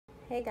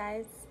Hey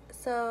guys,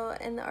 so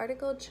in the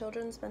article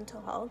Children's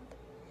Mental Health,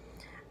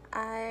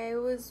 I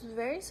was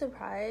very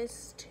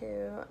surprised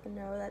to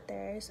know that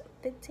there's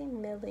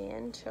 15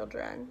 million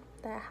children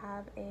that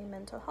have a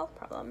mental health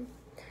problem.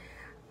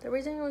 The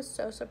reason it was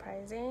so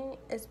surprising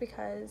is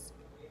because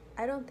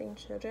I don't think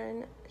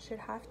children should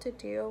have to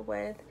deal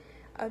with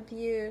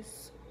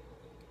abuse,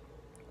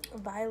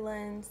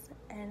 violence,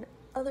 and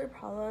other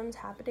problems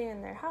happening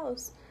in their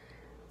house.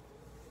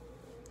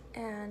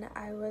 And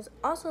I was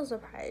also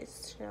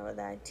surprised to know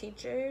that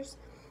teachers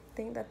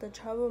think that the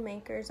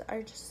troublemakers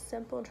are just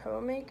simple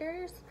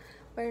troublemakers,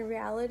 but in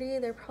reality,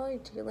 they're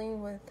probably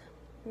dealing with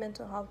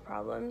mental health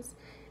problems,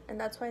 and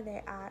that's why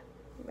they act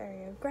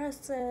very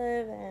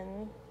aggressive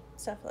and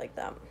stuff like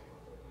that.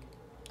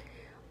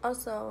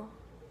 Also,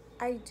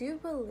 I do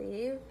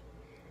believe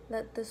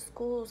that the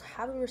schools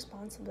have a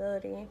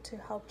responsibility to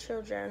help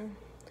children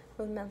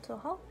with mental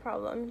health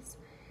problems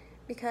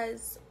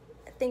because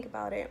think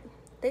about it.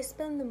 They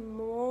spend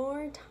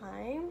more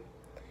time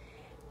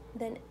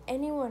than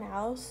anyone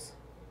else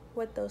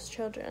with those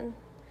children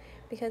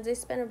because they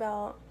spend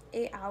about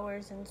 8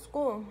 hours in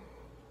school,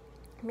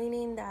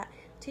 meaning that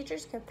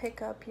teachers can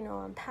pick up,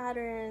 on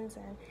patterns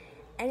and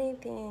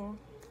anything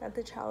that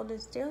the child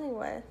is dealing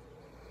with.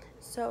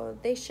 So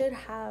they should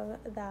have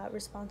that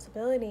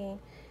responsibility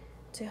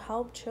to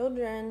help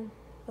children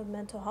with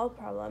mental health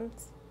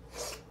problems.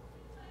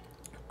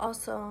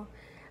 Also,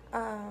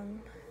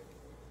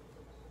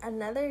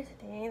 another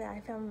thing that I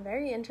found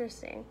very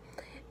interesting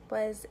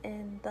was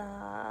in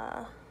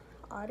the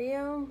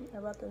audio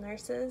about the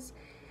nurses,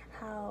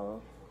 how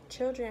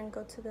children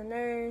go to the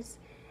nurse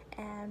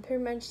and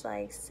pretty much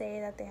say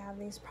that they have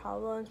these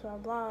problems, blah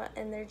blah,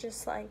 and they're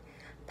just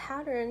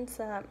patterns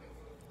that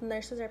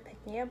nurses are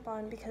picking up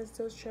on because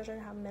those children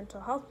have mental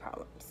health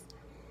problems.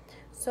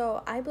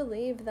 So I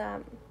believe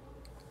that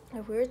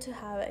if we were to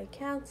have a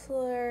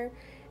counselor,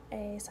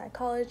 a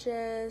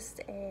psychologist,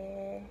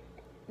 a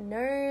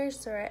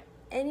nurse, or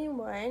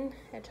anyone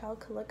a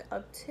child could look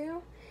up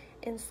to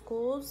in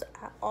schools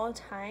at all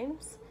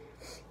times,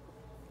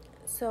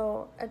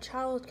 so a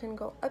child can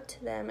go up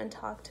to them and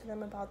talk to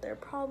them about their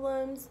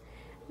problems.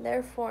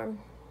 Therefore,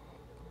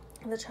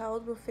 the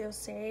child will feel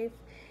safe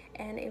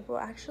and it will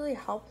actually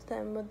help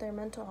them with their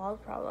mental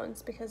health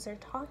problems because they're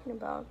talking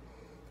about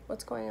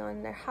what's going on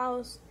in their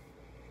house.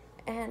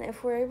 And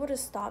if we're able to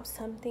stop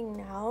something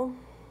now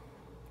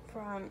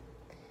from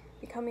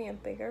becoming a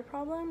bigger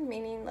problem,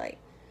 meaning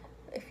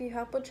if you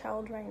help a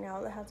child right now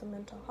that has a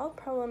mental health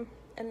problem,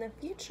 in the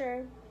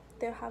future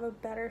they'll have a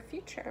better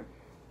future.